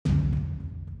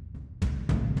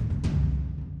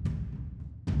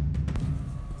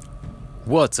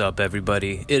What's up,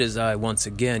 everybody? It is I, once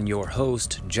again, your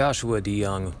host, Joshua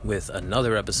DeYoung, with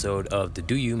another episode of the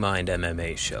Do You Mind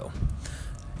MMA show.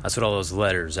 That's what all those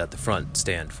letters at the front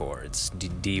stand for. It's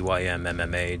DYM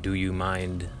MMA. Do You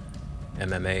Mind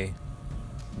MMA?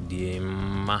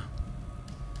 DYMA?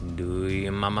 Do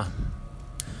you mama?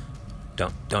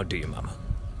 Don't do you mama.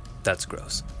 That's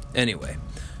gross. Anyway,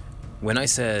 when I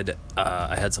said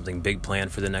I had something big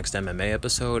planned for the next MMA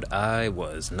episode, I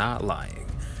was not lying.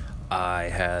 I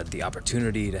had the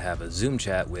opportunity to have a Zoom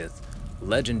chat with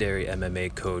legendary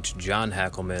MMA coach John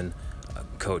Hackelman,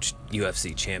 coach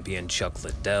UFC champion Chuck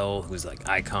Liddell, who's like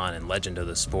icon and legend of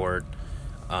the sport,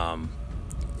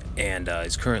 and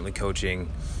is currently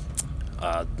coaching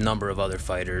a number of other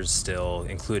fighters still,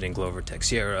 including Glover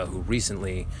Teixeira, who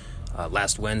recently,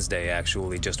 last Wednesday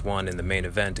actually, just won in the main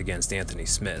event against Anthony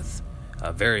Smith.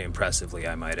 Very impressively,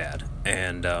 I might add.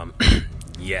 And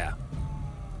yeah,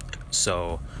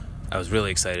 so I was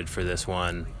really excited for this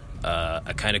one.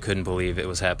 I kind of couldn't believe it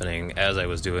was happening as I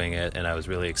was doing it, and I was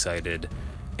really excited,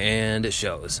 and it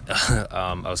shows.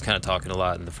 I was kind of talking a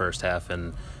lot in the first half,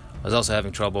 and I was also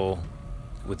having trouble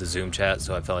with the Zoom chat,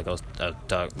 so I felt like I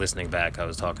was listening back. I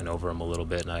was talking over him a little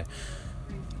bit, and I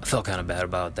felt kind of bad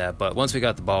about that. But once we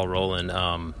got the ball rolling,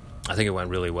 I think it went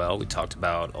really well. We talked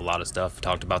about a lot of stuff.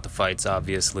 Talked about the fights,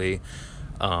 obviously.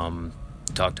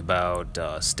 Talked about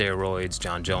steroids,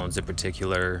 John Jones in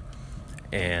particular.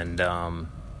 And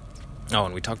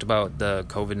and we talked about the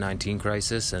COVID-19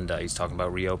 crisis, and he's talking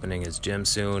about reopening his gym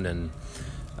soon, and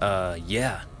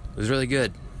yeah, it was really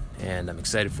good, and I'm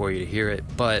excited for you to hear it.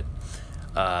 But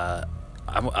I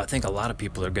think a lot of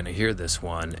people are going to hear this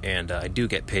one, and I do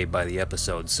get paid by the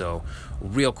episode, so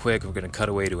real quick, we're going to cut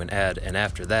away to an ad, and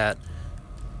after that,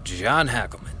 John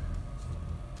Hackelman.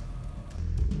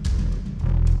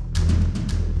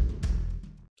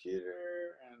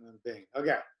 Computer and then Bing.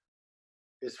 Okay.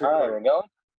 It's All right, recording. we're going?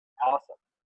 Awesome.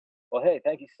 Well, hey,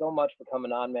 thank you so much for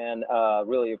coming on, man.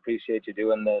 Really appreciate you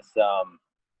doing this.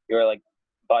 You're like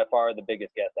by far the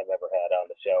biggest guest I've ever had on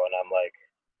the show, and I'm like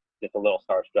just a little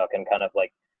starstruck and kind of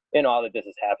like in awe that this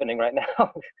is happening right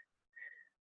now.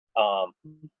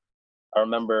 I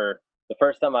remember the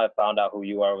first time I found out who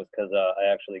you are was because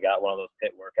I actually got one of those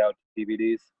pit workout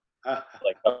DVDs.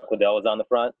 Like Chuck Liddell was on the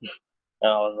front.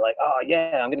 And I was like, oh,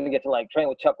 yeah, I'm going to get to, like, train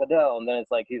with Chuck Liddell. And then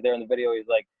it's like he's there in the video. He's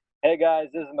like, hey, guys,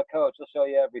 this is my coach. He'll show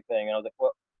you everything. And I was like,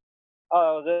 well,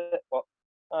 oh, that was it? Well,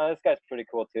 this guy's pretty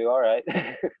cool, too. All right.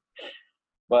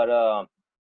 But,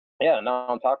 yeah, now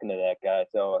I'm talking to that guy.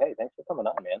 So, hey, thanks for coming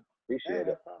on, man. Appreciate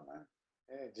no it. problem, man.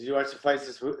 Hey, did you watch the fights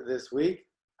this week?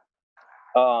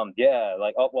 Yeah,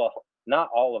 like, oh, well, not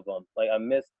all of them. Like, I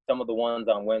missed some of the ones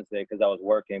on Wednesday because I was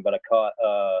working. But I caught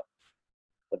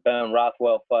the Ben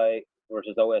Rothwell fight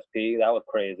versus OSP. That was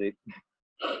crazy.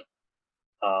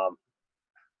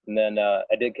 And then I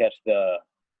did catch I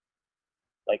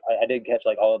did catch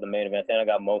like all of the main events, and I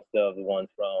got most of the ones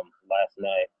from last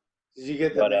night. Did you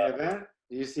get the main event?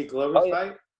 Did you see Glover's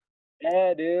fight?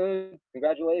 Yeah, dude.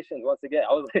 Congratulations once again.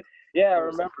 I was yeah, I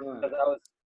remember because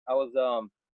I was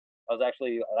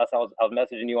actually I was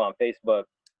messaging you on Facebook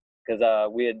because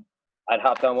I'd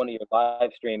hopped on one of your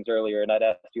live streams earlier, and I'd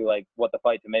asked you like what the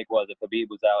fight to make was if Khabib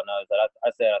was out, and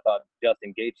I said I thought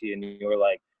Justin Gaethje, and you were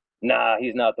like, nah,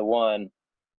 he's not the one.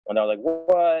 And I was like,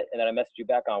 what? And then I messaged you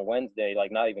back on Wednesday,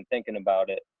 like not even thinking about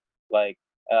it, like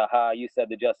you said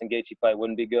the Justin Gaethje fight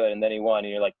wouldn't be good, and then he won, and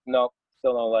you're like, nope,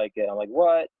 still don't like it. I'm like,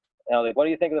 what? And I was like, what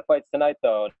do you think of the fights tonight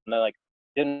though? And I like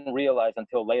didn't realize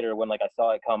until later when like I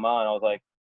saw it come on, I was like,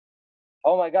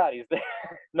 oh my god, he's there.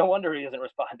 No wonder he isn't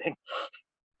responding.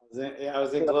 I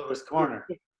was in Glover's corner.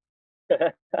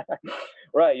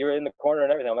 Right, you were in the corner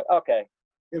and everything. I'm like, okay.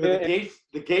 Yeah, but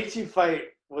the Gaethje fight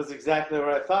was exactly what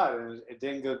I thought, and it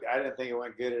didn't go. I didn't think it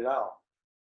went good at all.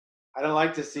 I don't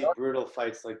like to see brutal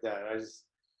fights like that.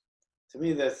 To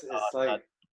me, it's like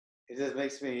it just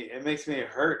makes me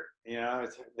hurt. You know,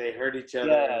 they hurt each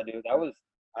other. Yeah, dude, that was.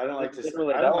 I don't like to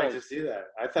see that.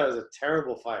 I thought it was a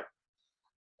terrible fight.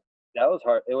 That was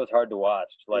hard. It was hard to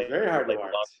watch. Like very hard to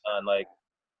watch. Like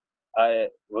I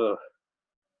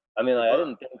mean, like, I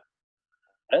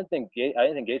didn't think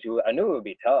Gaethje. I knew it would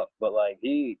be tough, but like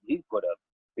he put a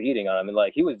beating on him. I mean,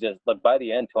 like he was just like by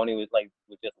the end, Tony was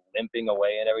just limping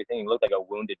away and everything. He looked like a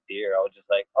wounded deer. I was just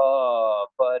like, oh,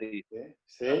 buddy.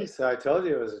 See, so I told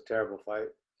you it was a terrible fight.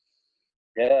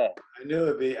 Yeah. I knew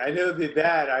it'd be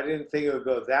bad. I didn't think it would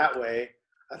go that way.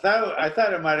 I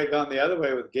thought it might have gone the other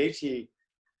way with Gaethje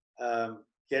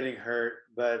getting hurt,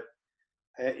 but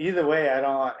either way, I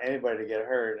don't want anybody to get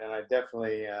hurt, and I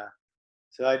definitely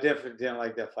didn't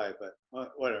like that fight,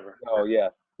 but whatever. Oh yeah,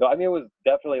 no, I mean it was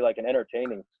definitely like an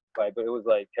entertaining fight, but it was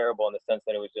like terrible in the sense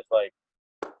that it was just like,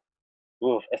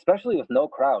 oof, especially with no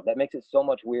crowd. That makes it so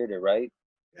much weirder, right?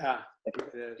 Yeah. Like,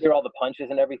 It is. you hear all the punches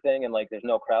and everything, and like there's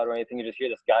no crowd or anything. You just hear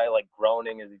this guy like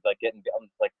groaning as he's like getting. I'm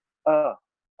just like, oh,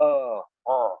 oh,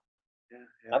 oh.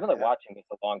 Yeah, I've been like yeah. watching this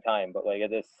a long time, but like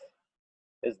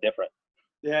it's different.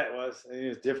 Yeah, it was. And it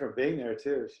was different being there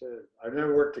too. Shit. I've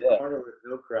never worked a Yeah. corner with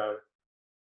no crowd.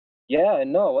 Yeah, I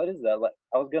know. What is that? Like,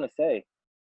 I was gonna say,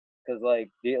 because like,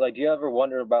 do you ever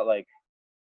wonder about like,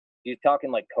 you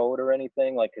talking like code or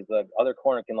anything? Like, because the other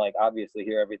corner can like obviously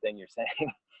hear everything you're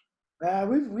saying.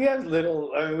 We have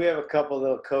little. I mean, we have a couple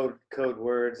little code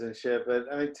words and shit. But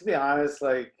I mean, to be honest,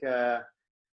 like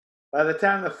by the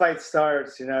time the fight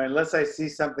starts, unless I see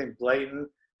something blatant,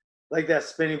 like that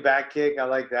spinning back kick, I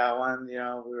like that one. We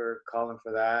were calling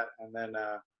for that, and then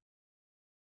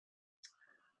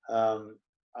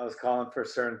I was calling for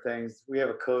certain things. We have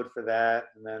a code for that,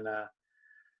 and then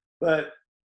but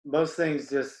most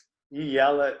things just you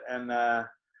yell it, and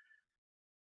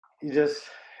you just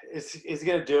it's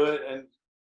gonna do it. And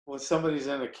when somebody's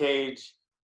in a cage,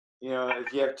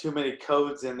 if you have too many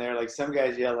codes in there, like some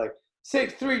guys yell like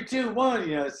 6, 3, 2, 1.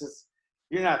 It's just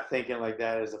you're not thinking like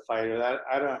that as a fighter.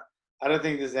 I don't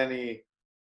think there's any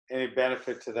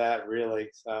benefit to that really.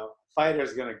 So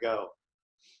fighter's gonna go.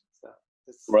 So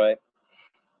Right.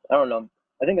 I don't know.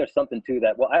 I think there's something to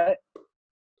that. Well,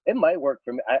 it might work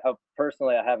for me. I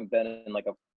personally, I haven't been in like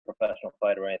a professional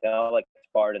fight or anything. I like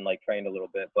sparred and like trained a little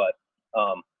bit, but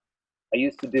I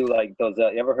used to do like those.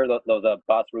 You ever heard of those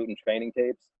Boss Rutan training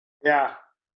tapes? Yeah.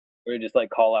 Where you just like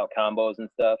call out combos and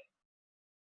stuff.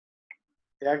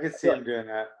 Yeah, I could see him doing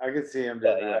that. I could see him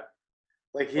doing that.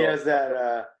 Like he has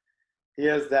that. He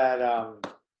has that.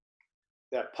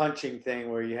 That punching thing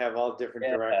where you have all different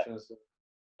directions.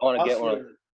 I want to get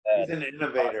one. He's an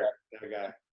innovator, that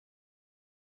guy.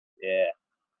 Yeah,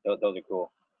 those are cool.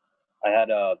 I had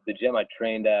the gym I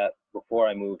trained at before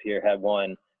I moved here had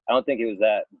one. I don't think it was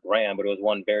that brand, but it was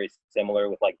one very similar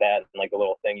with like that and like the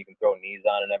little thing you can throw knees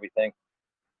on and everything.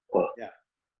 Yeah.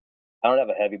 I don't have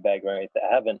a heavy bag or anything.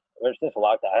 I haven't, ever since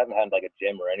lockdown, I haven't had like a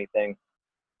gym or anything.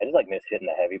 I just like miss hitting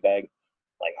the heavy bag,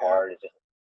 like hard. It just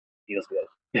feels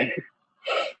good.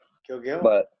 Go.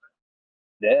 But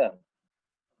yeah,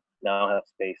 now I don't have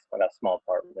space. I got a small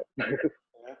apartment.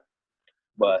 Yeah.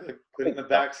 But put it in the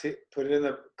back seat, put it in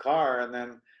the car, and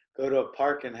then go to a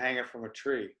park and hang it from a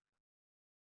tree.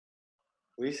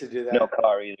 We used to do that. No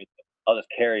car either. I'll just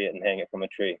carry it and hang it from a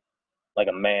tree, like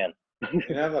a man.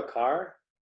 You have a car?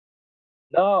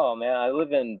 No, man. I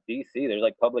live in DC. There's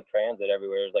like public transit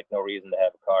everywhere. There's like no reason to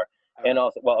have a car. And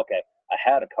also, well, okay, I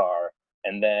had a car,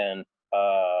 and then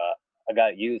I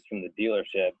got it used from the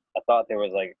dealership. I thought there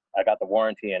was like I got the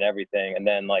warranty and everything, and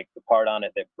then like the part on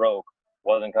it that broke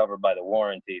wasn't covered by the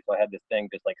warranty. So I had this thing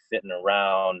just like sitting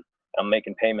around. I'm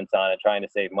making payments on it, trying to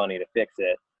save money to fix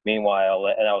it. Meanwhile,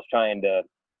 and I was trying to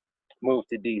move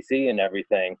to DC and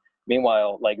everything.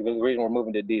 Meanwhile, like the reason we're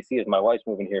moving to DC is my wife's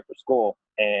moving here for school,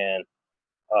 and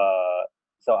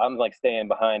so I'm like staying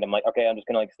behind. I'm like, okay, I'm just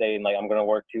gonna like stay and like I'm gonna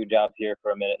work 2 jobs here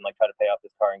for a minute and like try to pay off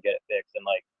this car and get it fixed. And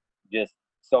like just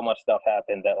so much stuff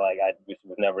happened that like I just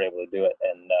was never able to do it.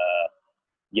 And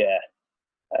yeah,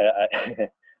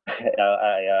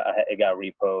 it got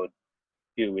repoed a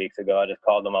few weeks ago. I just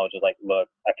called them. I was just like, look,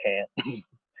 I can't.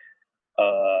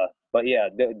 But yeah,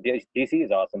 DC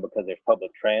is awesome because there's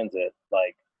public transit.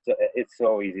 Like, so it's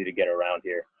so easy to get around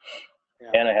here. Yeah.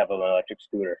 And I have an electric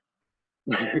scooter.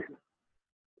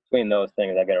 Between those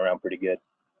things, I get around pretty good.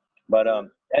 But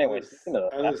anyways,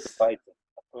 fights.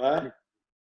 What?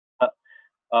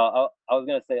 I was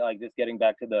gonna say like just getting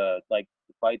back to the like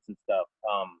the fights and stuff.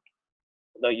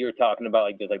 Like you were talking about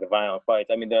like just like the violent fights.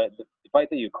 I mean the fight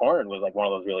that you cornered was like one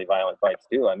of those really violent fights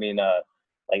too. I mean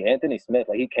like Anthony Smith,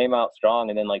 like he came out strong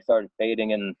and then like started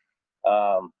fading and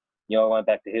went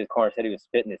back to his corner, said he was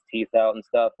spitting his teeth out and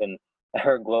stuff. And I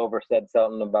heard Glover said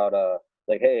something about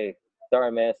like, hey,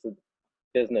 sorry man, it's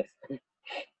business. It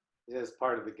is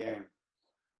part of the game.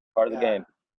 Part of the game.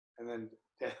 And then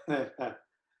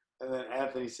and then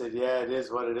Anthony said, yeah, it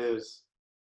is what it is.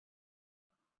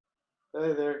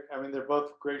 They're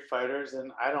both great fighters,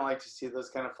 and I don't like to see those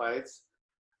kind of fights.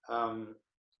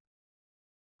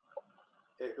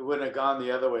 It wouldn't have gone the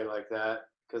other way like that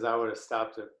because I would have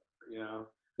stopped it,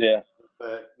 Yeah.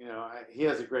 But, he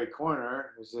has a great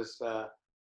corner. It's just,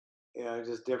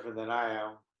 just different than I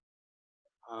am.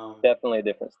 Definitely a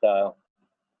different style.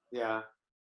 Yeah.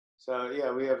 So, yeah,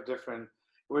 we're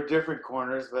different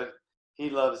corners, but he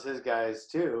loves his guys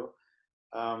too.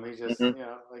 He just,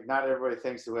 like not everybody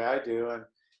thinks the way I do. And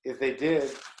if they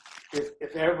did,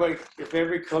 if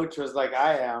every coach was like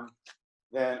I am,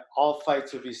 then all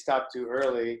fights would be stopped too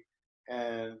early,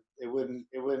 and it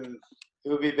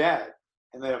would be bad.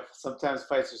 And then sometimes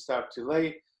fights are stopped too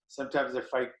late. Sometimes the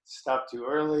fight stopped too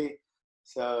early.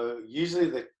 So usually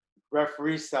the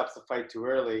referee stops the fight too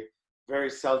early. Very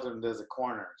seldom does a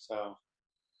corner. So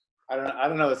I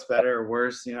don't know what's better or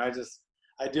worse.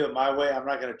 I do it my way. I'm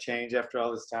not going to change after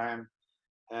all this time,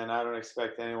 and I don't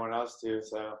expect anyone else to.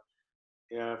 So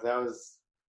if that was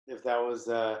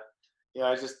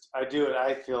I do what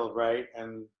I feel right,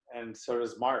 and so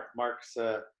does Mark. Mark's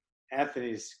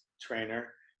Anthony's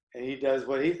trainer, and he does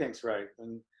what he thinks right.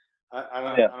 And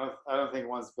I don't think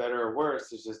one's better or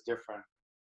worse. It's just different.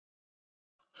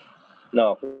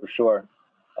 No, for sure.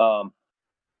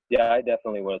 Yeah, I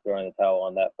definitely would have thrown the towel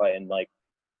on that fight, and like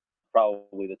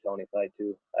probably the Tony fight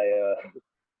too.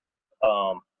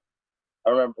 I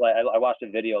remember, like, I watched a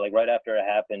video like right after it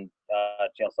happened.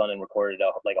 Chael Sonnen recorded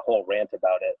a whole rant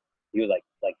about it. He was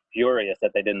like furious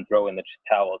that they didn't throw in the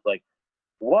towels. Like,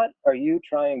 what are you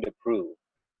trying to prove?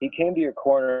 He came to your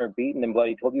corner, beaten and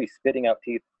bloody, told you he's spitting out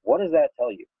teeth. What does that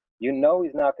tell you? You know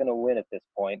he's not going to win at this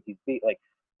point. He's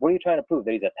what are you trying to prove?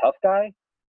 That he's a tough guy?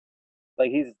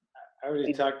 Like I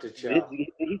already talked to Chael.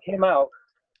 He came out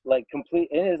like complete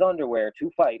in his underwear to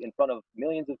fight in front of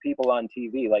millions of people on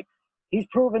TV. Like, he's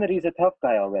proven that he's a tough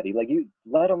guy already. Like, you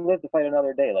let him live to fight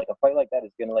another day. Like, a fight like that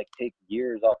is going to like take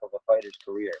years off of a fighter's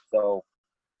career. So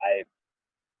I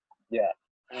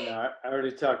know. I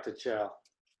already talked to Chael.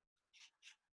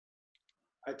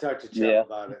 I talked to Chael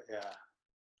about it. Yeah.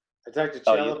 I talked to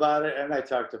Chael about it, and I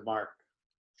talked to Mark.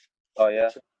 Oh, yeah?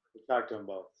 I talked to them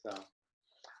both. So,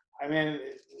 I mean,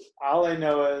 all I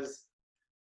know is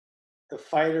the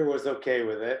fighter was okay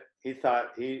with it. He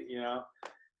thought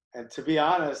and to be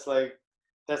honest, like,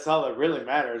 that's all that really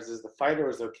matters is the fighter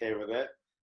was okay with it.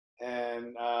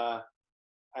 And I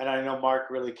know Mark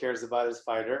really cares about his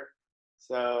fighter.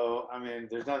 So, I mean,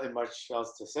 there's nothing much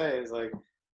else to say. It's like,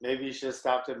 maybe you should have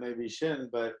stopped it, maybe you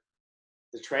shouldn't, but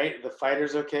the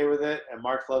fighter's okay with it, and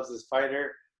Mark loves his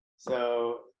fighter.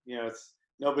 So, it's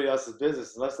nobody else's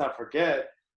business. And let's not forget,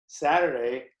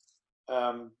 Saturday,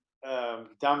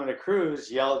 Dominic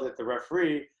Cruz yelled at the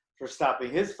referee for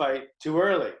stopping his fight too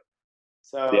early.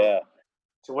 So,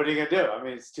 So what are you gonna do? I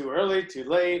mean, it's too early, too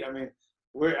late. I mean,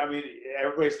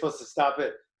 everybody's supposed to stop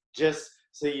it just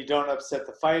so you don't upset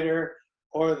the fighter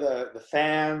or the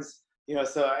fans.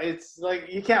 So it's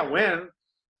like you can't win.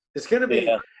 It's gonna be.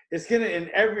 It's gonna in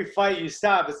every fight you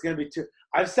stop. It's gonna be too.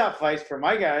 I've stopped fights for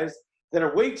my guys that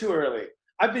are way too early.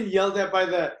 I've been yelled at by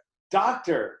the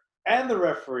doctor and the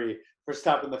referee for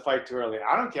stopping the fight too early.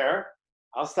 I don't care.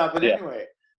 I'll stop it anyway.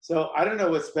 So I don't know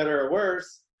what's better or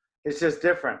worse. It's just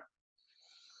different.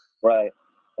 Right.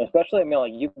 Especially, I mean,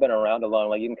 like, you've been around a long,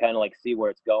 like, you can kind of like see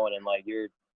where it's going, and like you're,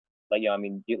 like, I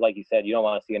mean, like you said, you don't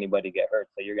want to see anybody get hurt,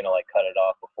 so you're gonna like cut it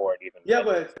off before it even. Yeah,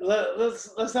 but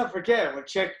let's not forget when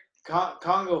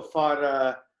Congo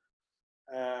fought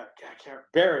Pat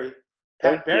Barry.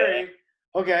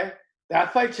 Okay,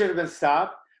 that fight should have been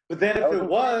stopped. But then if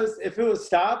it was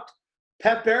stopped,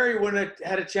 Pat Barry wouldn't have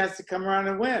had a chance to come around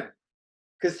and win,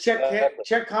 because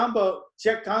Cheick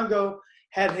Kongo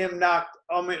had him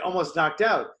almost knocked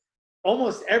out.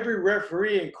 Almost every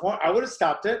referee in corner, I would have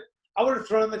stopped it. I would have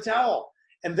thrown the towel.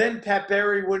 And then Pat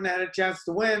Barry wouldn't have had a chance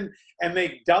to win and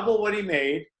make double what he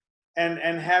made and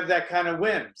have that kind of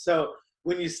win. So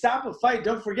when you stop a fight,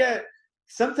 don't forget,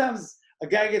 sometimes a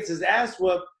guy gets his ass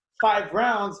whooped 5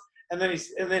 rounds and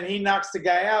then he knocks the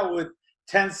guy out with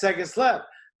 10 seconds left.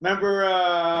 Remember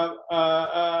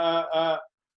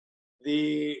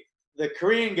the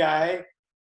Korean guy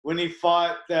when he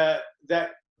fought that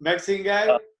Mexican guy?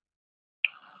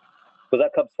 Was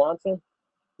that Cub Swanson?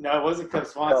 No, it wasn't Cub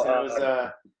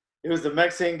Swanson. It was the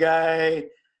Mexican guy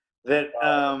that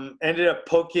ended up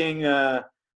poking.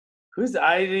 Whose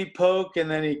eye did he poke?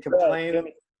 And then he complained.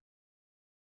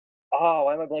 Oh,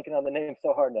 why am I blanking on the name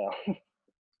so hard now?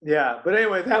 Yeah, but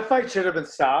anyway, that fight should have been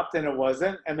stopped, and it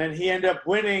wasn't. And then he ended up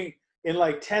winning in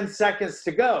like 10 seconds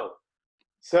to go.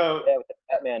 So with the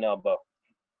Batman elbow.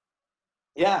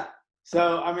 Yeah.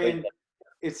 So I mean,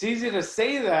 it's easy to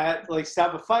say that, like,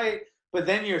 stop a fight, but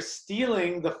then you're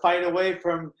stealing the fight away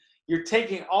from. You're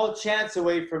taking all chance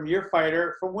away from your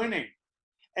fighter from winning.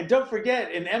 And don't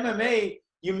forget, in MMA,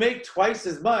 you make twice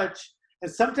as much,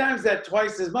 and sometimes that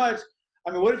twice as much.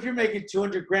 I mean, what if you're making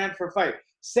 $200,000 for a fight?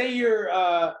 Say you're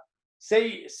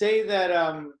say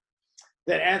that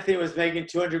that Anthony was making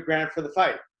 $200,000 for the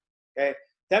fight. Okay,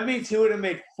 that means he would have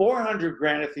made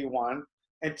 $400,000 if he won,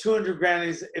 and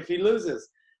 $200,000 if he loses.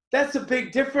 That's a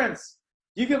big difference.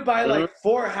 You can buy like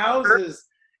 4 houses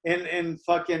in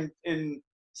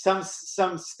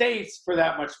some states for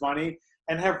that much money,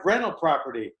 and have rental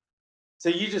property. So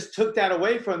you just took that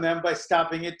away from them by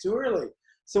stopping it too early.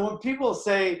 So when people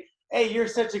say, "Hey, you're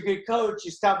such a good coach,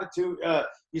 you stop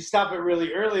it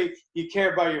really early, you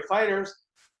care about your fighters,"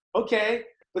 okay,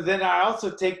 but then I also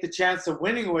take the chance of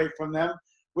winning away from them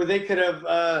where they could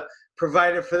have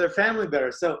provided for their family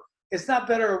better. So it's not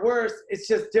better or worse, it's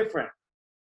just different.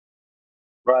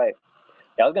 Right.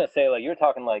 Yeah, I was gonna say, like, you're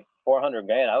talking like 400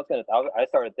 grand. I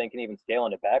started thinking even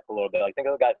scaling it back a little bit. Like, think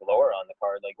of the guys lower on the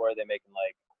card. Like, where are they making,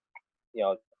 like,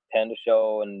 10 to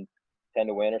show and 10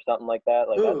 to win or something like that?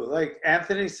 Like, Ooh, like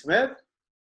Anthony Smith?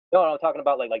 No, I'm talking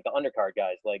about like the undercard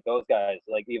guys, like those guys.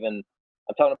 Like, even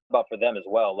I'm talking about for them as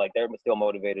well. Like, they're still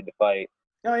motivated to fight.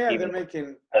 Oh yeah, even, they're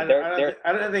making. like,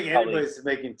 I don't think probably, anybody's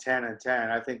making 10 and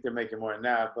 10. I think they're making more than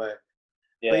that. But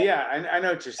yeah, but yeah, I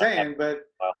know what you're saying. But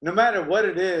no matter what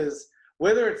it is,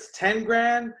 whether it's 10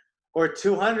 grand or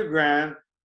 200 grand,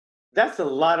 that's a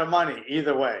lot of money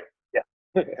either way. Yeah.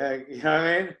 You know what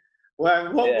I mean?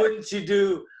 Well, what wouldn't you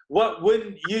do? What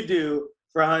wouldn't you do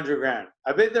for 100 grand?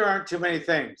 I bet there aren't too many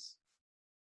things.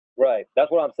 Right. That's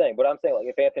what I'm saying. But I'm saying, like,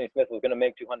 if Anthony Smith was going to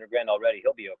make 200 grand already,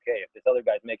 he'll be okay. If this other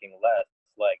guy's making less,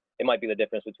 like, it might be the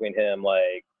difference between him,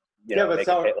 like, but it's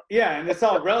all, and it's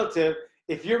all relative.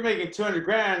 If you're making 200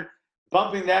 grand,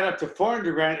 bumping that up to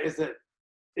 400 grand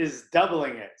is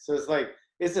doubling it. So it's like,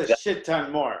 it's a shit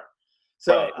ton more.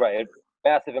 So right.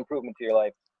 Massive improvement to your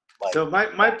life. Like, so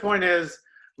my point is,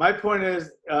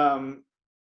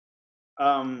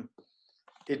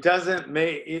 it doesn't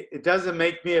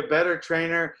make me a better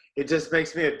trainer. It just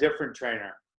makes me a different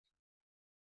trainer.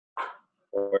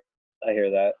 I hear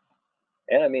that.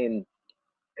 And I mean,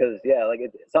 because like,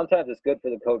 sometimes it's good for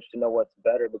the coach to know what's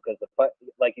better, because the fight,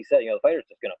 like you said, the fighter's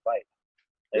just gonna fight.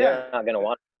 They're not gonna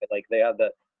want it. Like, they have the.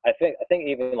 I think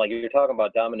even, like, you're talking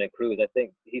about Dominic Cruz. I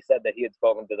think he said that he had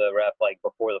spoken to the ref, like,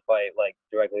 before the fight, like,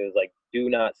 directly. It was like, "Do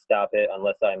not stop it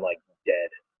unless I'm, like, dead."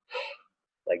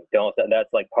 Like, don't.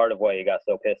 That's like part of why he got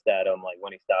so pissed at him, like,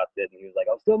 when he stopped it, and he was like,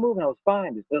 "I was still moving, I was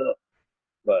fine."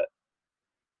 But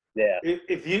yeah.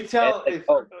 If you tell a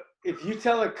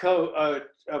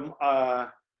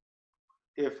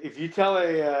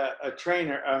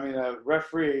trainer, I mean a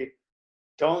referee,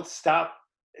 don't stop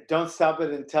it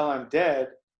until I'm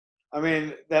dead. I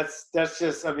mean, that's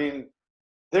just, I mean,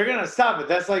 they're gonna stop it.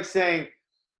 That's like saying,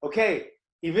 okay,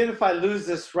 even if I lose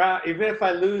this round,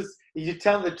 you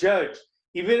tell the judge,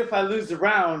 even if I lose the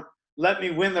round, let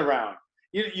me win the round.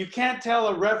 You can't tell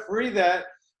a referee that,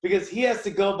 because he has to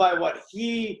go by what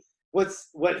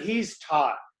he's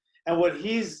taught and what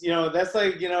he's, that's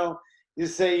like, you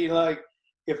say, like,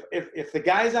 if the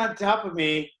guy's on top of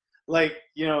me, like,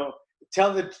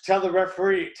 tell the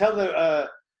referee, tell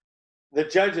the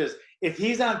judges, if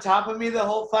he's on top of me the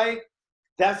whole fight,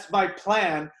 that's my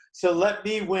plan. So let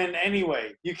me win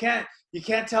anyway. You can't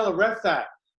tell a ref that.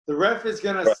 The ref is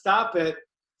going to stop it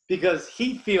because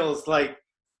he feels like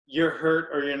you're hurt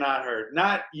or you're not hurt.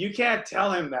 You can't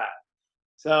tell him that.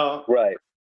 So,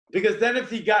 because then if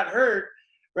he got hurt,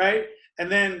 right,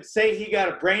 and then say he got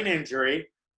a brain injury,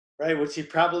 right, which he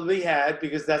probably had,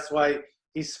 because that's why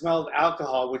he smelled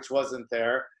alcohol, which wasn't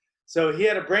there. So he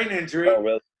had a brain injury. Oh,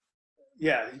 really?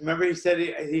 Yeah. Remember he said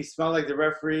he smelled like the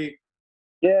referee?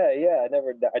 Yeah.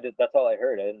 That's all I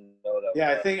heard. I didn't know that. Yeah,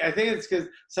 I think it's because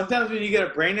sometimes when you get a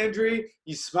brain injury,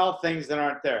 you smell things that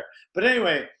aren't there. But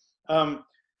anyway,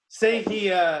 say he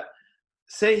got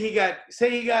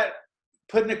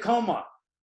put in a coma.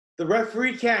 The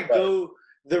referee can't go.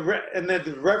 And then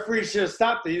the referee should have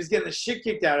stopped it. He was getting the shit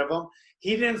kicked out of him.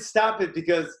 He didn't stop it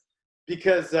because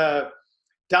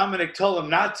Dominic told him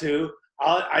not to.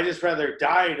 I just rather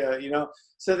die to,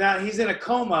 So now he's in a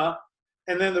coma,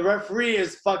 and then the referee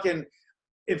is fucking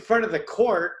in front of the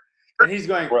court, and he's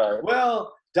going,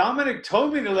 well, Dominic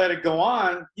told me to let it go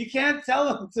on. You can't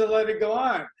tell him to let it go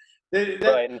on.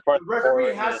 The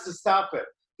referee has to stop it.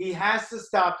 He has to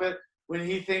stop it when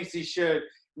he thinks he should,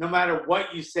 no matter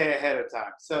what you say ahead of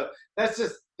time. So that's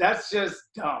just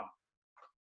dumb.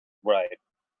 Right.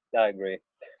 I agree.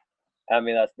 I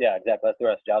mean, exactly. That's the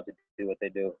rest job to do what they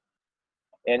do.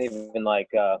 And even like,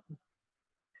 that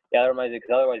reminds me,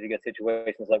 because otherwise you get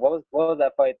situations like, what was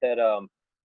that fight that,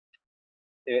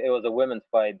 it was a women's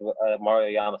fight,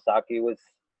 Mario Yamasaki was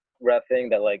reffing,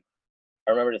 that, like,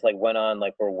 I remember just, like, went on,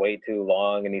 like, for way too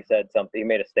long, and he said something, he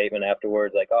made a statement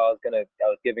afterwards, like, I was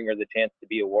giving her the chance to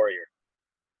be a warrior.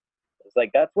 It's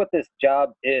like, that's what this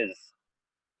job is.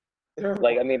 But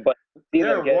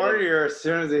they're a warrior as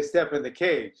soon as they step in the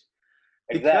cage.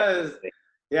 Because,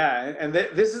 and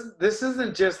this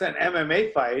isn't just an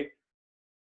MMA fight.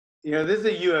 This is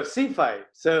a UFC fight.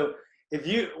 So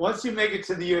once you make it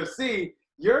to the UFC,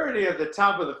 you're already at the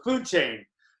top of the food chain.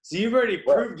 So you've already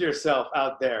proved yourself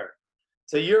out there.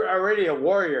 So you're already a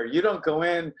warrior. You don't go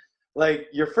in like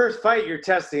your first fight, you're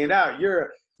testing it out.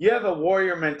 You have a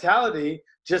warrior mentality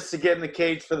just to get in the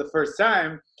cage for the first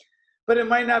time, but it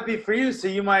might not be for you. So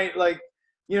you might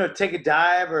take a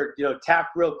dive or, tap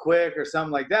real quick or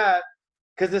something like that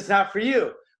because it's not for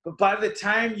you. But by the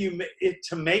time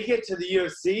to make it to the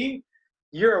UFC,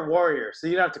 you're a warrior. So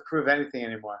you don't have to prove anything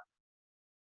anymore.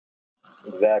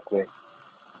 Exactly.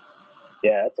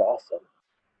 Yeah, that's awesome.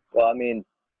 Well, I mean,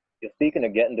 speaking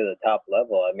of getting to the top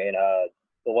level, I mean,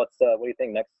 so what do you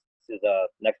think next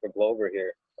for Glover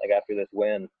here? Like after this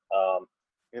win?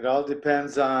 It all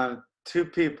depends on two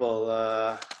people.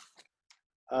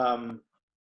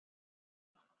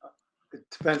 It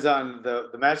depends on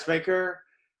the matchmaker,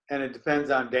 and it depends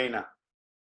on Dana.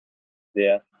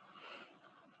 Yeah.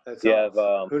 That's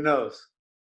all. Who knows?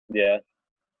 Yeah.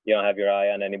 You don't have your eye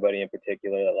on anybody in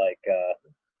particular that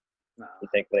no. You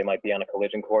think they might be on a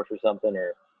collision course or something,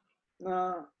 or?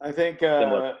 No, I think I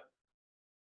don't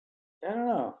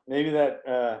know. Maybe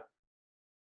that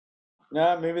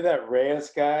maybe that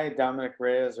Reyes guy, Dominic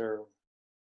Reyes, or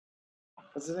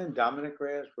what's his name? Dominic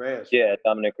Reyes? Reyes. Yeah,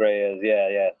 Dominic Reyes.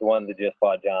 Yeah. The one that just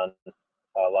fought John,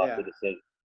 lost the decision.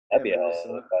 That'd be a hell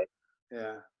of a fight.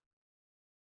 Yeah.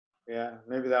 Yeah,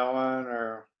 maybe that one,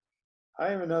 or I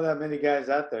don't even know that many guys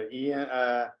out there. Ian,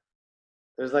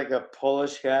 there's like a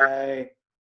Polish guy.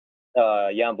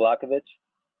 Jan Blachowicz.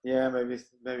 Yeah,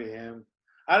 maybe him.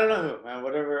 I don't know who, man.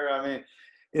 Whatever. I mean,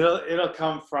 it'll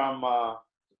come from.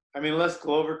 Unless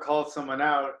Glover calls someone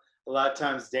out, a lot of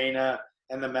times Dana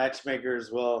and the matchmakers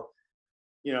will,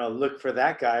 look for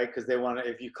that guy because they want to.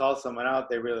 If you call someone out,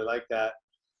 they really like that.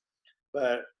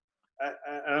 But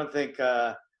I don't think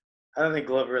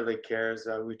Glover really cares.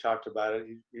 We talked about it.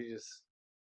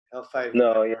 He'll fight.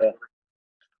 No, yeah.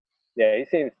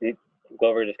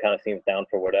 Glover just kind of seems down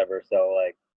for whatever. So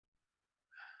like.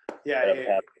 Yeah,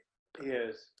 he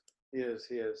is.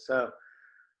 So.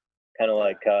 Kind of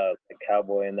like a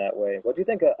Cowboy in that way. What do you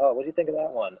think of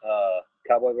that one?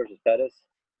 Cowboy versus Pettis.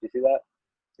 Did you see that?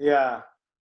 Yeah.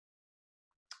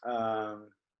 I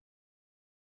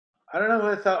don't know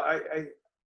what I thought.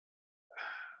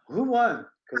 Who won?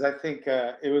 Because I think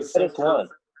it was Pettis won.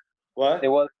 What?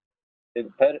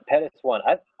 Pettis won.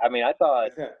 I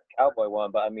thought Cowboy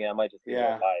won, but I might just be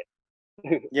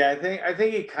biased. Yeah, I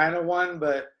think he kind of won,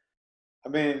 but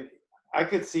I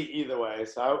could see either way.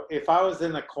 So if I was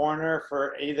in the corner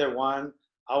for either one,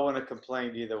 I wouldn't have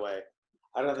complained either way.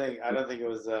 I don't think it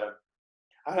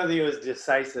was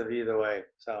decisive either way.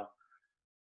 So,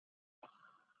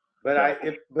 but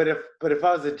if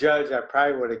I was a judge, I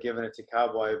probably would have given it to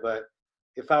Cowboy. But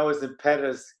if I was in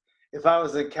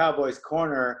Cowboy's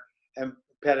corner and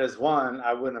Pettis won,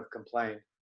 I wouldn't have complained.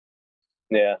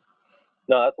 Yeah,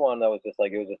 no, that's one that was just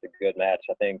like, it was just a good match.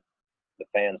 I think the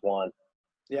fans won.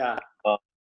 Yeah.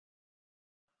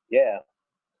 Yeah.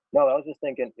 No, I was just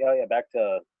thinking, back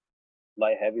to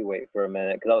light heavyweight for a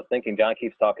minute, because I was thinking John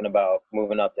keeps talking about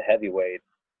moving up to heavyweight.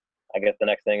 I guess the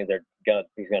next thing is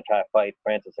he's gonna try to fight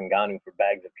Francis Ngannou for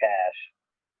bags of cash.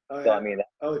 Oh, so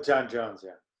yeah. John Jones,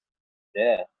 yeah.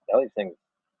 Yeah,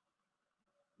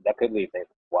 that could leave things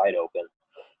wide open.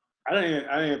 I don't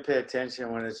even pay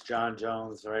attention when it's John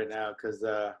Jones right now, because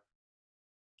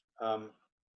I'm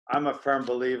a firm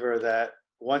believer that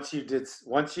once you've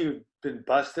been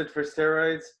busted for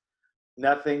steroids,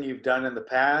 nothing you've done in the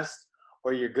past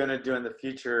or you're gonna do in the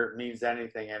future means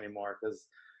anything anymore. Because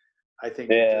I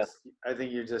think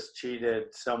you just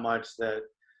cheated so much that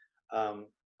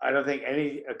I don't think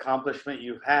any accomplishment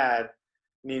you've had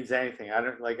means anything. I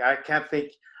don't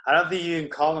think you can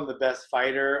call him the best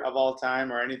fighter of all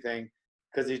time or anything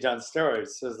because he's done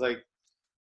steroids. So it's like,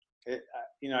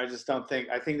 I just don't think.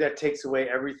 I think that takes away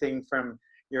everything from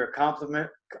your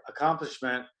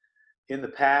accomplishment in the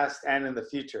past and in the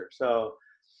future. So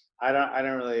I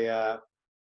don't really. I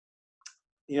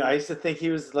used to think he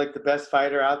was like the best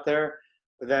fighter out there,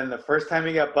 but then the first time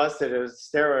he got busted, it was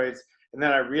steroids, and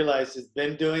then I realized he's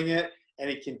been doing it and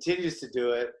he continues to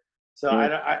do it. So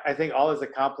I think all his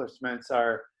accomplishments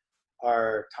are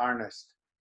tarnished.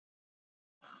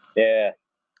 Yeah.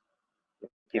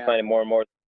 Keep finding more and more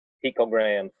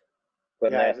picograms.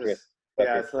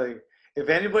 It's like, if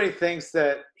anybody thinks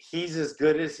that he's as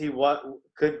good as he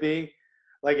could be,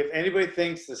 like if anybody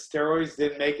thinks the steroids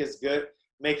didn't make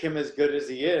him as good as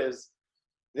he is,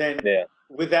 then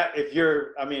with that, if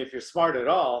you're smart at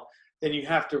all, then you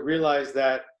have to realize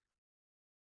that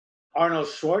Arnold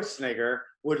Schwarzenegger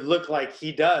would look like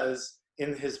he does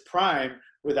in his prime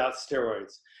without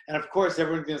steroids. And of course,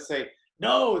 everyone's going to say,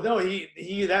 no,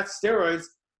 he that's steroids.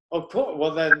 Of course.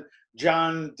 Well, then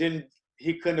John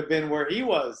he couldn't have been where he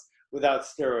was without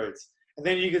steroids. And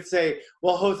then you could say,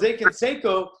 well, Jose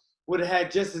Canseco would have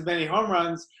had just as many home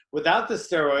runs without the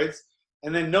steroids.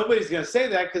 And then nobody's going to say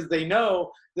that because they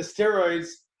know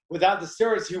without the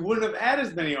steroids, he wouldn't have had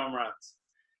as many home runs.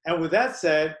 And with that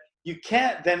said, you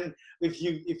can't then, if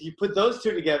you put those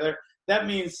two together, that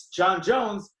means John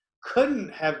Jones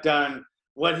couldn't have done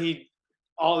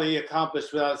all he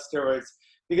accomplished without steroids,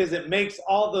 because it makes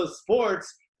all those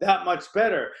sports that much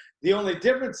better. The only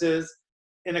difference is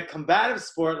in a combative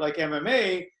sport like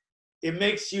MMA, it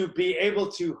makes you be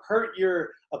able to hurt your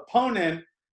opponent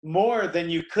more than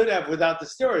you could have without the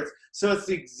steroids. So it's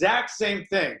the exact same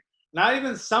thing. Not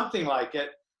even something like it.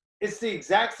 It's the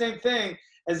exact same thing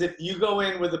as if you go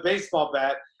in with a baseball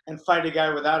bat and fight a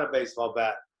guy without a baseball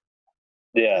bat.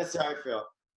 Yeah. That's how I feel.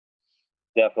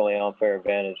 Definitely an unfair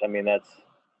advantage. I mean, that's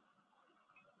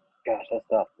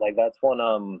tough. Like, that's one,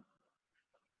 man,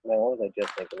 what was I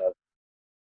just thinking of?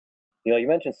 You know, you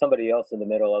mentioned somebody else in the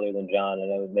middle other than John,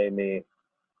 and it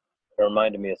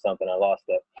reminded me of something. I lost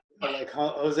it. Like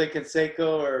Jose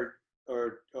Canseco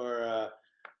or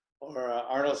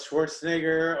Arnold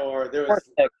Schwarzenegger, or there was.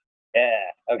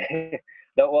 Yeah. Okay.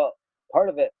 No, well, part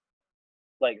of it,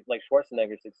 like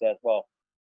Schwarzenegger's success. Well,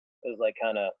 it was like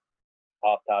kind of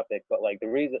off topic, but like the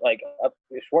reason, like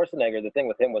Schwarzenegger, the thing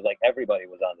with him was like everybody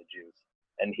was on the juice,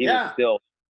 and he was still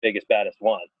the biggest, baddest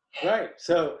one. Right.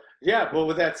 So yeah, but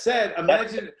with that said,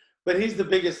 imagine. But he's the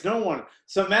biggest known one.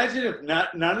 So imagine if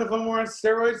none of them were on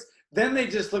steroids, then they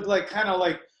just look like kind of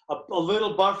like a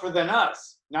little buffer than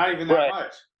us. Not even that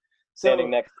much. So,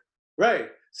 standing next. Right.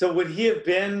 So would he have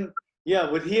been? Yeah.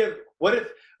 Would he have? What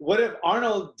if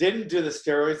Arnold didn't do the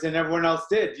steroids and everyone else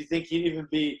did? Do you think he'd even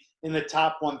be in the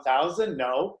top 1,000?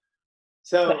 No.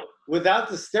 So without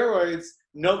the steroids,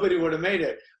 nobody would have made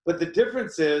it. But the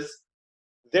difference is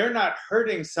they're not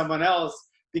hurting someone else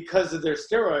because of their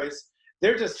steroids.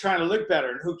 They're just trying to look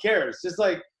better, and who cares? Just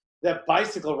like that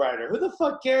bicycle rider. Who the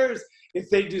fuck cares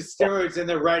if they do steroids and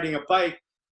they're riding a bike?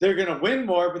 They're going to win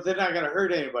more, but they're not going to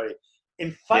hurt anybody.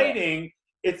 In fighting,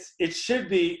 it should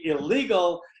be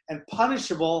illegal and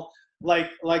punishable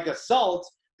like assault,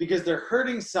 because they're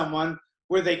hurting someone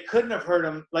where they couldn't have hurt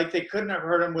him, like they couldn't have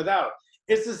hurt him without.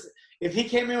 It's just, if he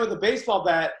came in with a baseball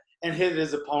bat and hit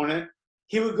his opponent,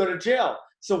 he would go to jail.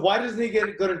 So why doesn't he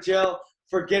go to jail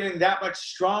for getting that much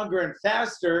stronger and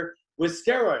faster with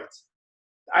steroids?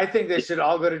 I think they should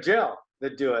all go to jail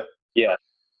that do it. Yeah,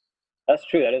 that's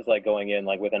true. That is like going in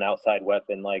like with an outside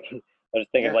weapon. Like I was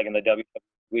thinking like in the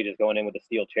WWE, just going in with a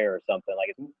steel chair or something.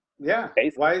 Like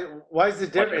it's Why is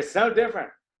it different? It's no different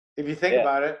if you think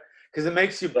about it, because it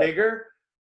makes you bigger,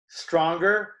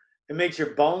 stronger. It makes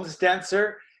your bones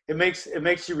denser. It makes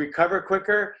you recover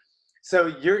quicker. So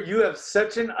you have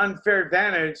such an unfair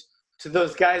advantage to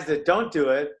those guys that don't do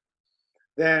it.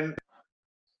 Then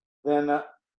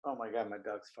oh my God, my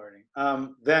dog's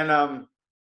farting.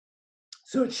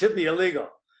 So it should be illegal.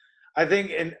 I think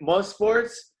in most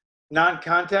sports,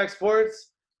 non-contact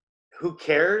sports, who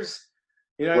cares?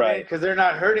 You know what I mean? Because they're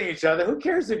not hurting each other. Who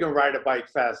cares who can ride a bike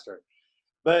faster?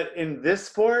 But in this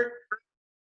sport,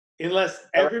 unless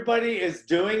everybody is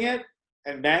doing it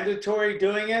and mandatory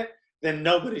doing it, then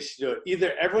nobody should do it.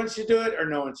 Either everyone should do it or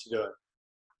no one should do it.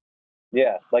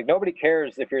 Yeah, like nobody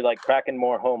cares if you're like cracking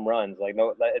more home runs. Like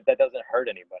that doesn't hurt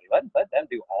anybody. Let them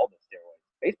do all the steroids.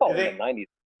 Baseball in the 90s.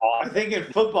 Awesome. I think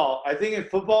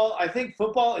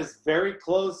football is very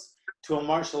close to a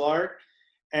martial art,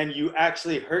 and you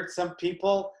actually hurt some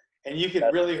people, and you can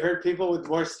really hurt people with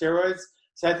more steroids.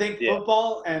 So I think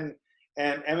football and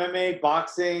MMA,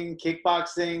 boxing,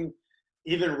 kickboxing,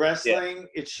 even wrestling,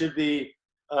 it should be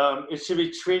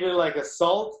treated like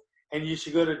assault, and you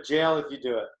should go to jail if you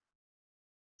do it.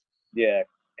 Yeah,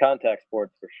 contact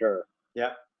sports for sure.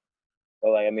 Yeah.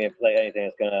 But like, I mean, if like anything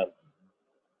that's gonna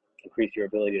increase your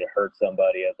ability to hurt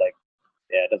somebody, it's like,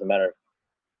 it doesn't matter.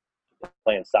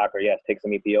 Playing soccer, take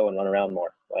some EPO and run around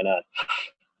more. Why not?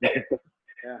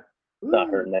 Not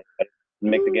hurting that.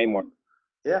 Make the game more.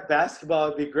 Yeah, basketball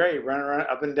would be great. Run around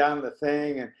up and down the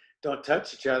thing and don't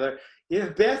touch each other.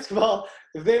 Basketball,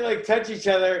 if they like touch each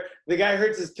other, the guy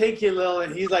hurts his pinky a little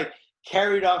and he's like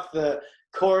carried off the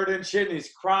court and shit, and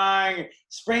he's crying,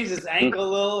 sprains his ankle a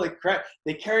little.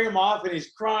 They carry him off and he's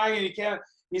crying, and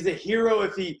he's a hero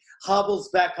if he hobbles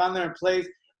back on there and plays.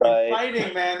 And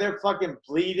fighting, man, they're fucking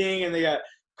bleeding and they got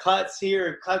cuts here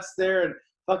and cuts there and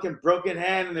fucking broken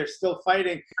hand, and they're still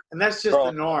fighting. And that's just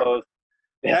the norm.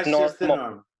 That's just the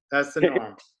norm. That's the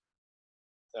norm.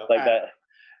 So, like that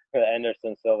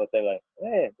Anderson Silva, they're like,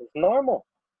 hey, it's normal.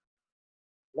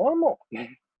 Normal.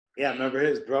 Yeah, remember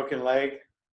his broken leg?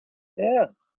 Yeah.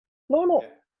 normal.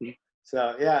 Yeah.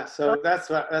 So yeah, so that's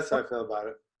how I feel about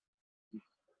it.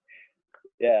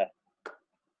 Yeah.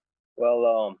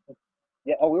 Well,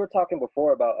 yeah. Oh, we were talking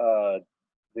before about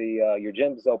your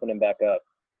gym's opening back up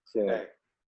soon.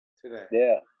 Today.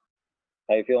 Yeah.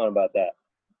 How you feeling about that?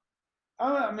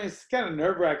 I mean, it's kind of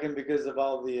nerve-wracking because of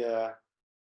all the.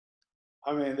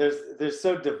 I mean, they're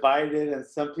so divided, and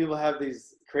some people have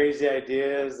these crazy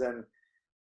ideas, and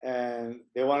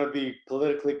they want to be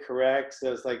politically correct.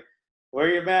 So it's like, wear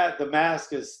your mask. The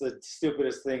mask is the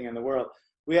stupidest thing in the world.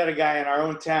 We had a guy in our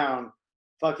own town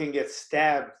fucking get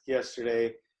stabbed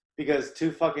yesterday because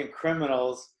two fucking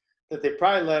criminals that they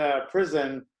probably let out of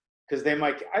prison because they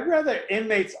might. I'd rather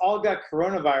inmates all got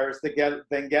coronavirus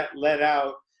than get let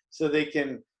out so they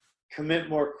can commit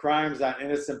more crimes on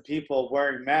innocent people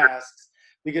wearing masks.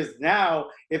 Because now,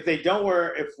 if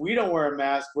we don't wear a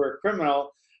mask, we're a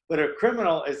criminal. But a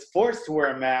criminal is forced to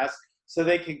wear a mask so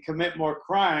they can commit more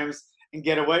crimes and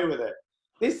get away with it.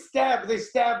 They stabbed a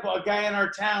guy in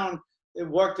our town that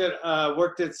worked at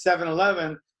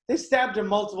 7-Eleven. They stabbed him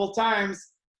multiple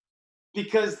times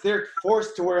because they're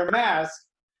forced to wear a mask,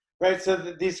 right? So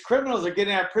these criminals are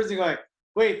getting out of prison going,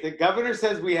 wait, the governor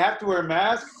says we have to wear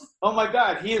masks? Oh my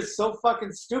God, he is so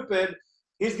fucking stupid.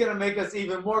 He's going to make us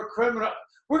even more criminal.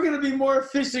 We're going to be more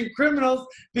efficient criminals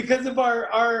because of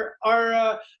our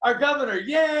governor.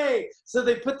 Yay! So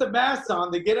they put the masks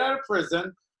on. They get out of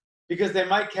prison because they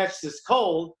might catch this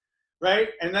cold, right?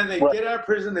 And then they get out of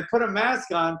prison. They put a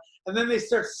mask on, and then they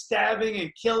start stabbing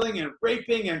and killing and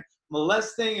raping and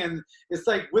molesting. And it's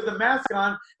like with the mask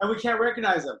on, and we can't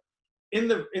recognize them. In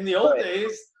the old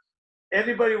days,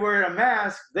 anybody wearing a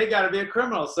mask, they got to be a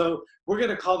criminal. So we're going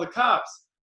to call the cops,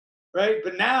 right?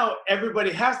 But now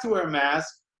everybody has to wear a mask,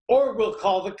 or we'll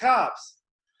call the cops.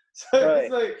 So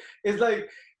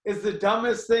it's the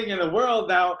dumbest thing in the world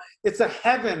now. It's a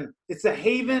heaven. It's a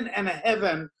haven and a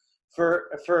heaven for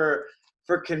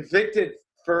convicted,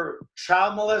 for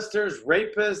child molesters,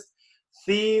 rapists,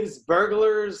 thieves,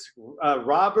 burglars,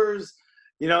 robbers.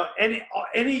 You know,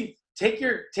 any take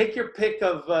your pick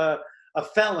of a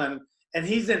felon, and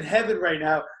he's in heaven right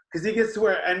now because he gets to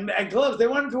wear and gloves. They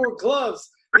want him to wear gloves.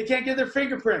 They can't get their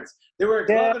fingerprints. They wear a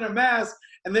glove and a mask,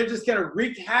 and they're just going to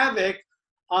wreak havoc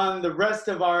on the rest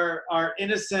of our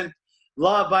innocent,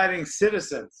 law-abiding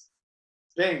citizens.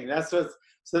 Bing. That's what's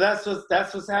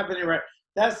happening right.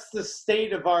 That's the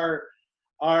state of our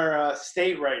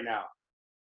state right now.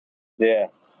 Yeah.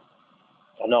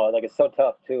 I know. Like, it's so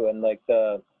tough too, and like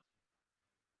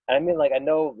I mean, like, I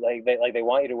know, like they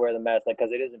want you to wear the mask, like,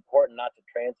 because it is important not to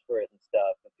transfer it and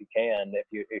stuff if you can, if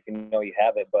you know you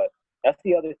have it. But that's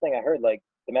the other thing I heard. Like,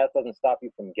 the mask doesn't stop you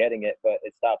from getting it, but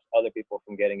it stops other people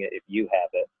from getting it if you have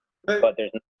it. But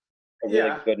there's a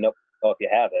really good know if you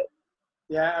have it.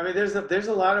 Yeah, I mean, there's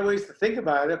a lot of ways to think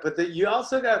about it, but you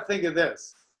also got to think of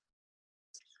this.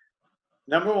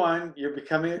 Number one, you're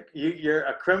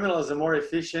a criminal is a more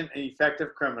efficient and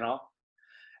effective criminal,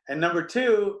 and number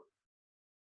two,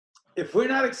 if we're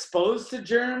not exposed to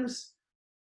germs,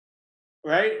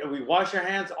 right, and we wash our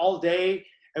hands all day,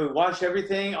 and we wash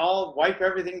everything, wipe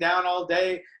everything down all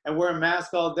day, and wear a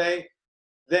mask all day,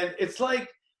 then it's like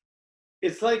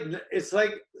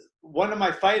one of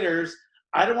my fighters.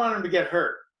 I don't want him to get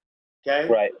hurt. Okay.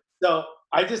 Right. So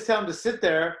I just tell him to sit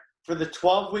there for the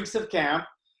 12 weeks of camp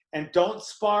and don't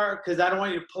spar because I don't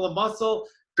want you to pull a muscle.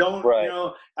 I don't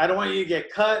want you to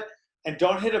get cut, and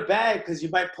don't hit a bag because you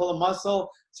might pull a muscle.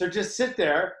 So just sit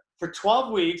there for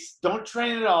 12 weeks. Don't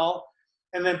train at all.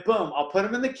 And then boom, I'll put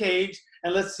him in the cage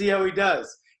and let's see how he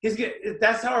does.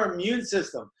 That's our immune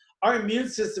system. Our immune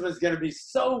system is going to be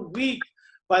so weak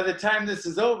by the time this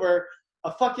is over,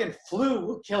 a fucking flu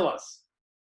will kill us.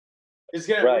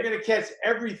 We're going to catch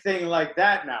everything like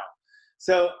that now.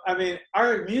 So, I mean,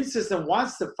 our immune system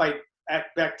wants to fight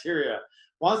bacteria,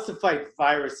 wants to fight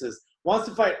viruses, wants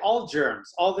to fight all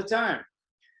germs all the time.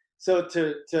 So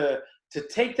to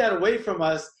take that away from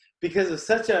us because of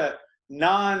such a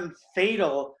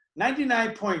non-fatal,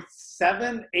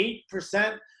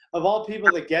 99.78% of all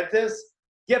people that get this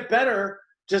get better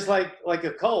just like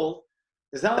a cold.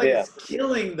 It's not like it's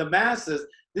killing the masses.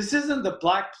 This isn't the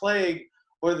Black Plague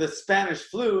or the Spanish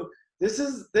flu. This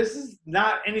is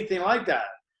not anything like that.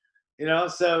 You know,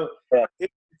 so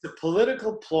it's a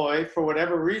political ploy for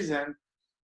whatever reason,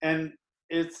 and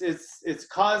it's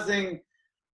causing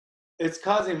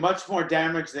much more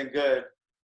damage than good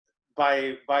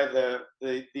by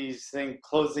these things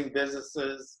closing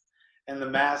businesses and the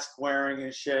mask wearing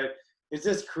and shit. It's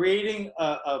just creating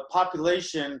a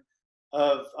population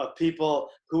of people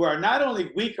who are not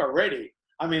only weak already.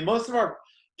 I mean, most of our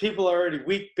people are already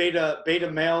weak beta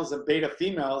males and beta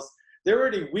females. They're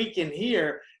already weak in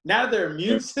here. Now their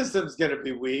immune system's going to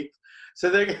be weak. So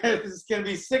they're just going to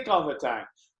be sick all the time.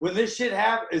 When this shit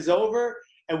is over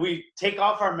and we take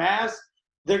off our masks,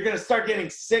 they're going to start getting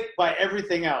sick by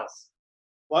everything else.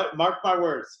 What? Mark my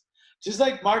words. Just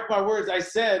like mark my words, I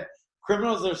said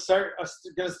criminals are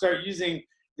going to start using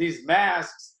these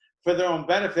masks for their own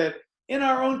benefit in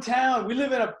our own town. We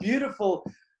live in a beautiful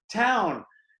town.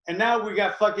 And now we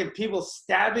got fucking people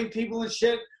stabbing people and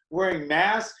shit, wearing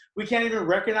masks. We can't even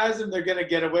recognize them. They're going to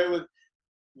get away with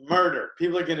murder.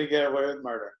 People are going to get away with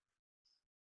murder.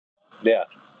 Yeah.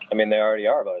 I mean, they already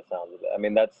are by the sounds of it. I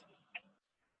mean,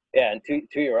 yeah, and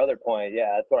to your other point,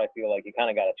 yeah, that's what I feel like. You kind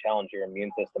of got to challenge your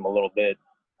immune system a little bit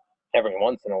every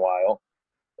once in a while.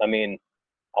 I mean,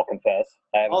 I'll confess.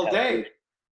 I haven't all had day.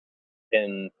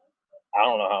 In I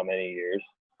don't know how many years.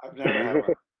 I've never had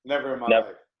one. Never in my life.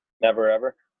 Never,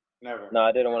 ever? Never. No,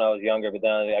 I did it when I was younger, but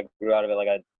then I grew out of it. Like,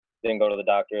 I didn't go to the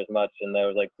doctor as much, and there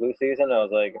was, like, flu season. I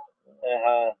was like,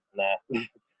 nah.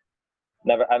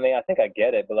 Never. I mean, I think I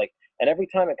get it, but, like, and every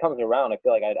time it comes around, I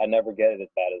feel like I never get it as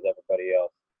bad as everybody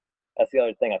else. That's the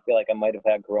other thing. I feel like I might have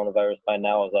had coronavirus by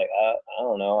now. I was like, I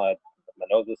don't know. My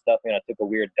nose was stuffy, and I took a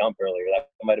weird dump earlier. That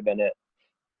might have been it.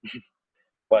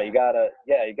 But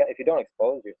if you don't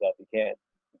expose yourself, you can't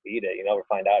beat it. You never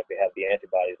find out if you have the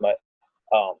antibodies.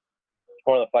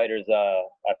 One of the fighters I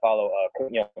follow,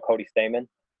 Cody Stamann.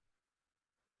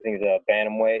 I think he's a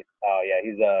bantamweight. Oh yeah,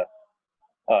 he's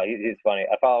funny.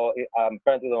 I'm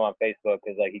friends with him on Facebook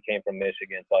because like he came from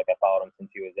Michigan, so like I followed him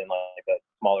since he was in like the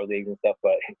smaller leagues and stuff.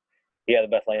 But he had the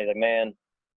best line. He's like, man,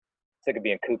 sick of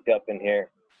being cooped up in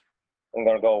here. I'm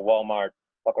gonna go to Walmart,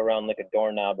 fuck around, lick a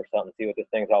doorknob or something, see what this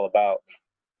thing's all about.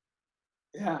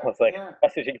 Yeah. I was like,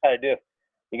 That's what you gotta do.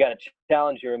 You gotta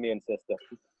challenge your immune system.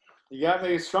 You gotta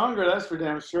make it stronger. That's for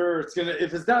damn sure.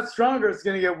 If it's not stronger, it's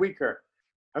gonna get weaker.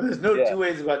 I mean, there's no two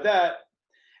ways about that.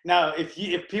 Now, if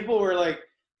people were like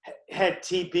had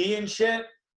TB and shit,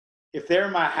 if they're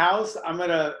in my house, I'm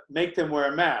gonna make them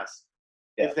wear a mask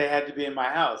if they had to be in my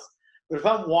house. But if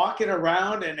I'm walking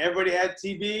around and everybody had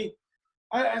TB,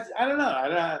 I don't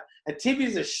know. And TB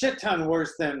is a shit ton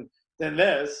worse than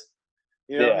this.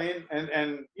 You know what I mean?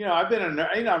 And I've been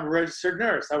I'm a registered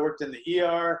nurse. I worked in the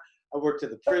ER. I worked at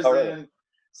the prison. Oh, really?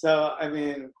 So I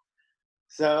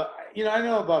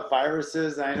know about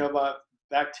viruses. I know about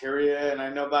bacteria, and I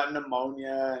know about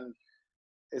pneumonia. And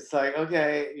it's like,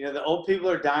 okay, the old people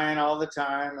are dying all the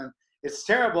time, and it's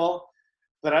terrible.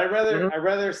 But I'd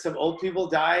rather some old people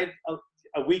died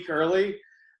a week early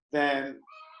than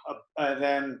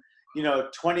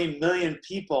 20 million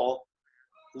people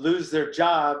lose their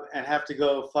job and have to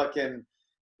go fucking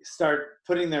start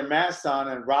putting their masks on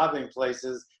and robbing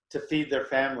places to feed their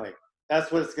family.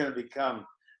 That's what it's going to become.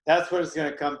 That's what it's going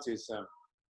to come to soon.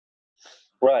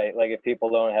 Right. Like if people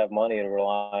don't have money to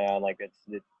rely on, like it's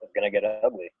going to get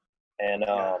ugly. And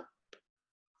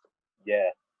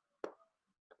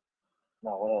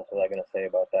No, what else was I going to say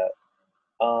about that?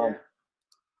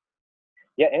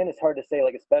 And it's hard to say,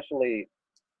 like, especially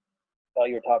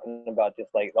you were talking about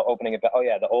just like the opening of,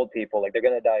 the old people, like they're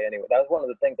going to die anyway. That was one of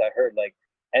the things I heard, like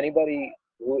anybody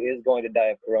who is going to die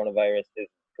of coronavirus is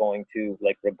going to,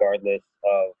 like, regardless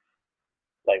of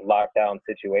like lockdown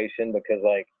situation, because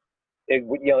like,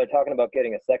 they're talking about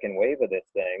getting a second wave of this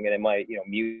thing and it might,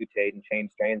 mutate and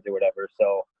change strains or whatever.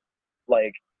 So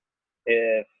like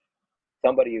if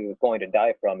somebody who's going to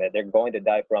die from it, they're going to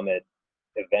die from it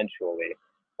eventually.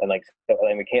 And like,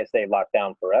 and we can't stay locked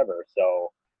down forever.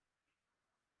 So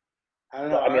I don't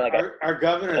know. Our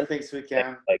governor thinks we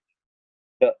can. Like,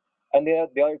 and the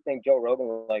other thing Joe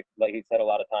Rogan, like he said a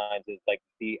lot of times, is like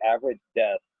the average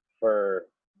death for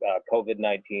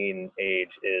COVID-19 age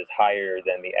is higher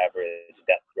than the average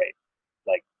death rate,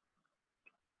 like,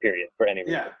 period, for any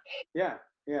reason. Yeah.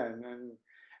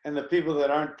 And the people that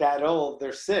aren't that old,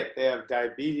 they're sick. They have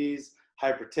diabetes,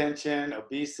 hypertension,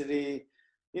 obesity.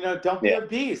 Don't be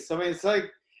obese. I mean, it's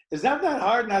like, it's not that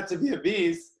hard not to be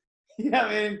obese. I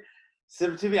mean,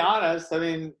 so to be honest, I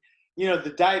mean,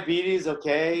 the diabetes,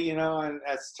 okay, and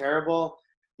that's terrible.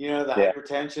 The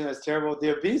hypertension, that's terrible.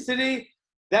 The obesity,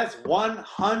 that's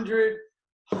 100%,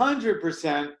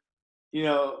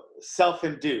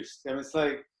 self-induced. And it's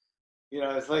like,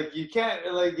 it's like you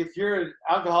can't, like, if you're an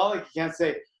alcoholic, you can't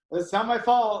say, well, it's not my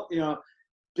fault.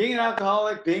 Being an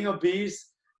alcoholic, being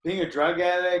obese, being a drug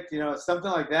addict,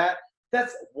 something like that,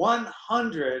 that's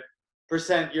 100%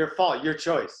 your fault, your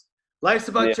choice. Life's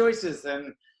about choices.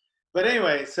 But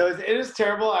anyway, so it is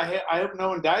terrible. I hope no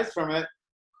one dies from it.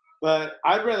 But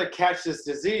I'd rather catch this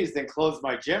disease than close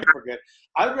my gym for good.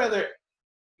 I'd rather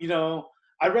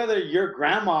your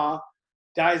grandma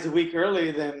dies a week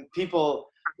early than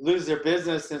people lose their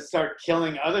business and start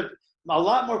killing a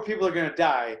lot more people are going to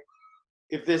die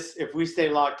if we stay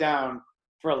locked down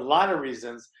for a lot of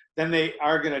reasons than they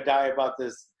are going to die about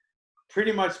this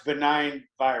pretty much benign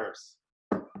virus.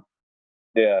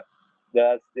 Yeah.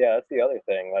 That's the other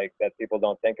thing, like, that people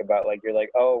don't think about. Like, you're like,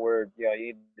 oh, you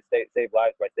need to save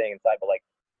lives by staying inside, but like,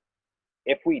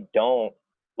 if we don't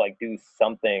like do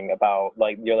something about,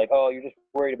 like, you're like, oh, you're just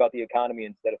worried about the economy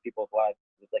instead of people's lives.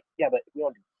 It's like, yeah, but if we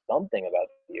don't do something about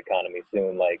the economy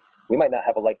soon, like, we might not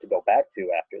have a life to go back to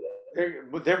after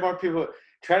this. There are more people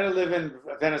try to live in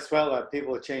Venezuela.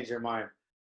 People will change their mind.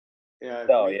 Yeah.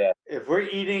 If we're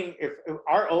eating, if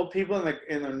our old people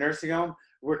in the nursing home,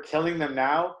 we're killing them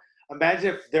now.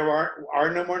 Imagine if there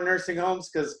are no more nursing homes,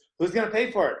 because who's going to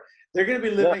pay for it? They're going to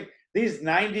be living. These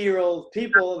 90-year-old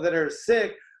people that are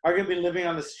sick are going to be living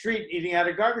on the street eating out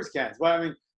of garbage cans. Well, I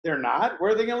mean, they're not.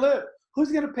 Where are they going to live?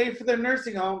 Who's going to pay for their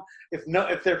nursing home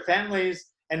if their families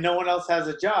and no one else has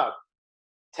a job?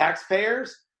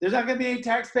 Taxpayers? There's not going to be any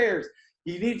taxpayers.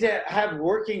 You need to have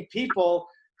working people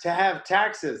to have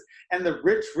taxes. And the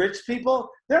rich people,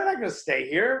 they're not going to stay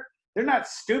here. They're not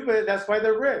stupid. That's why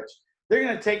they're rich. They're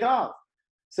going to take off.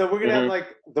 So we're going to have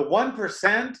like the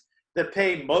 1% that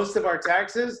pay most of our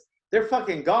taxes. They're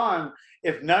fucking gone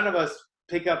if none of us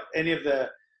pick up any of the,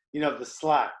 the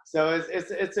slack. So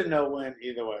it's a no-win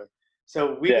either way.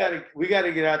 So we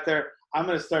gotta get out there. I'm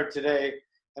gonna start today,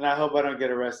 and I hope I don't get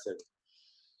arrested.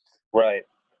 Right.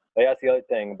 Like, that's the other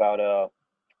thing about oh,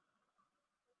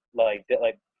 what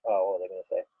was I gonna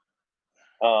say?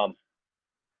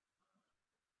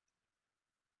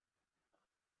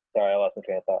 Sorry, I lost my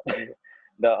train of thought.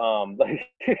 The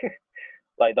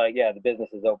the business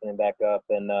is opening back up,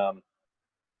 and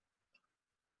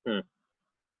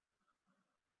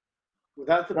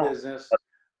Without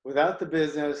the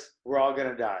business, we're all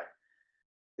gonna die.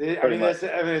 I mean,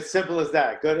 it's simple as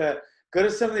that. Go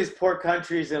to some of these poor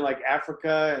countries in like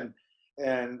Africa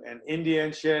and India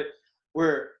and shit.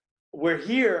 We're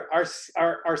here.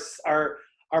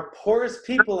 Our poorest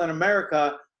people in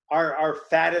America are our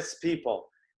fattest people.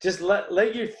 Just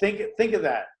let you think of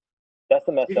that. That's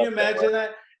the mess. Can you imagine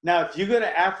that? Now, if you go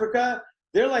to Africa,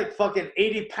 they're like fucking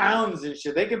 80 pounds and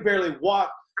shit. They can barely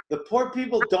walk. The poor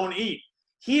people don't eat.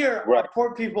 Here, our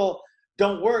poor people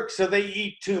don't work, so they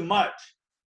eat too much.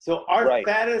 So our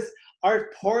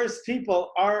poorest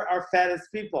people are our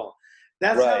fattest people.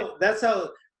 That's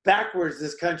how backwards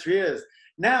this country is.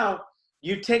 Now,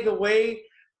 you take away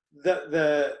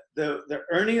the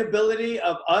earning ability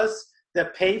of us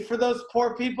that pay for those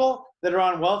poor people that are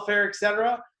on welfare,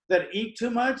 etc., that eat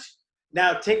too much.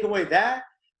 Now take away that,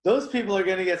 those people are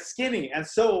going to get skinny, and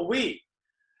so will we.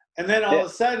 And then all of a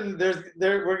sudden,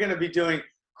 we're going to be doing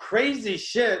crazy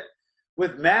shit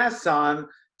with masks on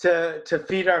to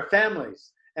feed our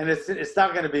families, and it's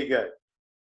not going to be good.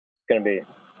 It's going to be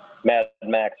Mad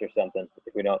Max or something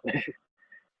if we don't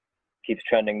keeps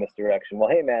trending this direction. Well,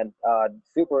 hey man,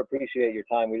 super appreciate your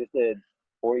time. We just did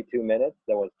 42 minutes.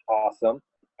 That was awesome.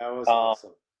 That was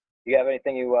awesome. You have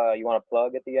anything you want to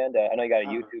plug at the end? I know you got a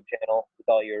YouTube channel with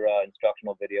all your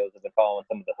instructional videos. I've been following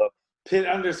some of the hooks.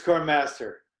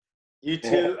 Pit_master.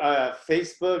 YouTube,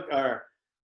 Facebook, or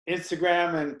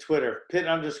Instagram and Twitter.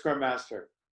 Pit_master.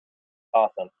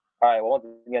 Awesome. All right. Well, once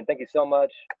again, thank you so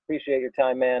much. Appreciate your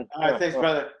time, man. All right. Thanks,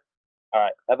 brother. All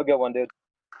right. Have a good one, dude.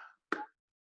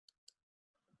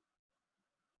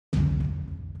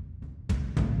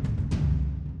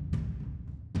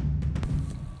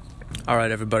 All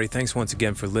right, everybody. Thanks once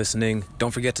again for listening.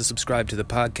 Don't forget to subscribe to the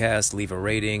podcast, leave a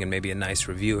rating, and maybe a nice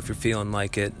review if you're feeling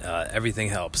like it. Everything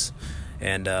helps.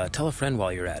 And tell a friend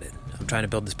while you're at it. I'm trying to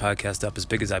build this podcast up as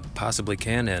big as I possibly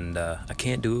can, and I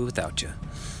can't do it without you.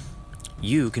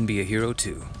 You can be a hero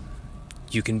too.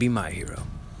 You can be my hero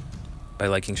by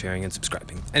liking, sharing, and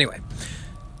subscribing. Anyway,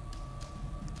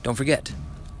 don't forget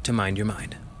to mind your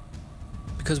mind.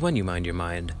 Because when you mind your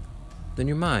mind, then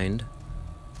your mind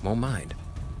won't mind.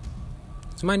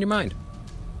 So mind your mind.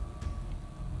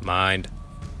 Mind.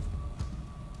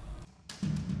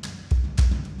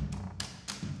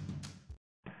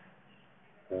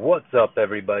 What's up,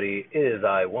 everybody? It is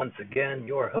I, once again,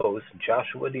 your host,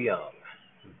 Joshua DeYoung.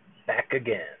 Back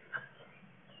again.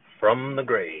 From the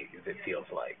grave, it feels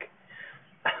like.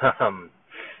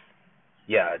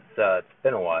 It's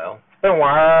been a while. It's been a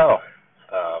while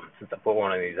since I put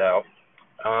one of these out.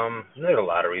 There's a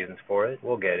lot of reasons for it.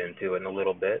 We'll get into it in a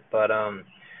little bit, but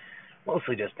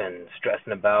mostly just been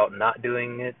stressing about not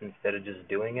doing it instead of just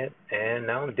doing it, and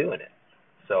now I'm doing it.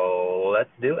 So let's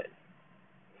do it.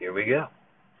 Here we go.